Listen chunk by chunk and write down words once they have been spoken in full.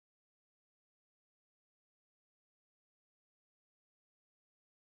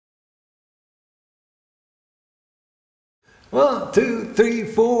1, 2, 3,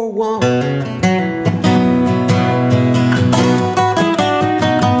 4, 1. I'm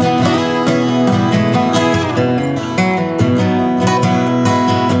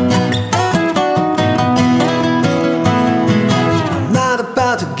not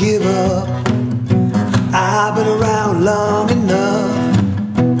about to give up. I've been around long enough.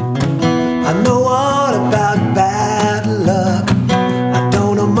 I know all about bad luck. I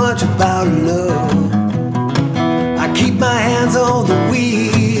don't know much about love. I keep my hands on the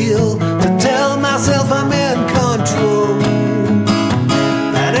wheel to tell myself I'm in control.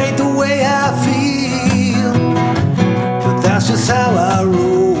 That ain't the way I feel, but that's just how I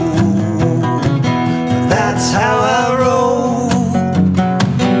roll. That's how I roll.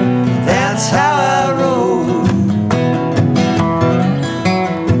 That's how I roll.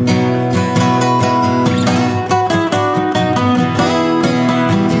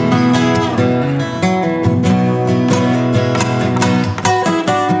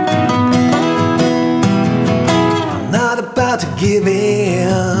 To give in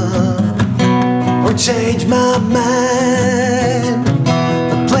or change my mind.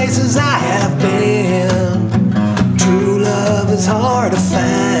 The places I have been, true love is hard to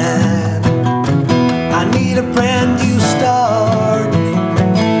find. I need a brand new start.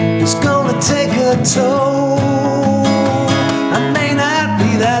 It's gonna take a toll. I may not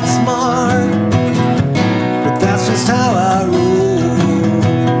be that smart, but that's just how I roll.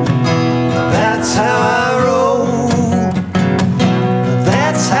 That's how I roll.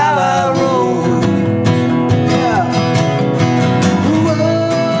 That's how I roll. Yeah.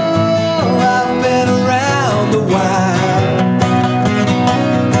 Whoa, I've been around a while.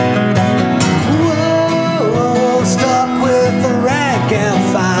 Whoa, stuck with the rank and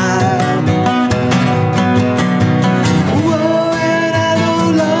file. Whoa, and I no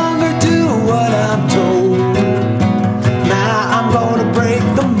longer do what I'm told. Now I'm gonna break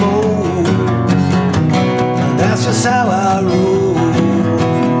the mold. That's just how I roll.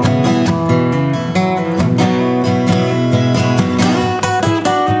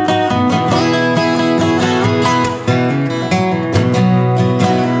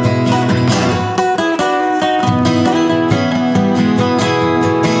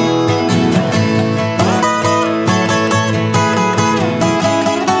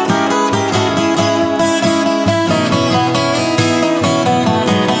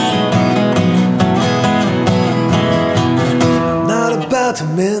 To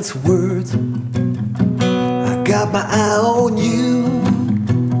mince words, I got my eye on you.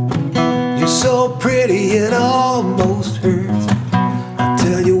 You're so pretty it almost hurts. I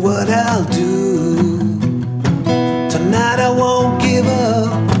tell you what I'll do.